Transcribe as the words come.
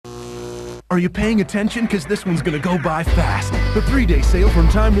Are you paying attention? Because this one's gonna go by fast. The 3-day sale from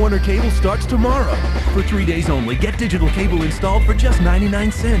Time Warner Cable starts tomorrow. For 3 days only, get digital cable installed for just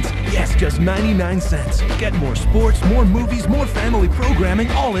 99 cents. Yes, just 99 cents. Get more sports, more movies, more family programming,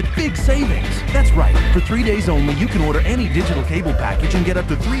 all at big savings. That's right. For 3 days only, you can order any digital cable package and get up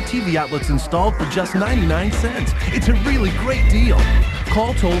to 3 TV outlets installed for just 99 cents. It's a really great deal.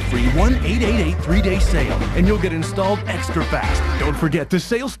 Call toll-free 1-888-3-day sale and you'll get installed extra fast. Don't forget, the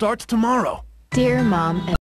sale starts tomorrow. Dear Mom and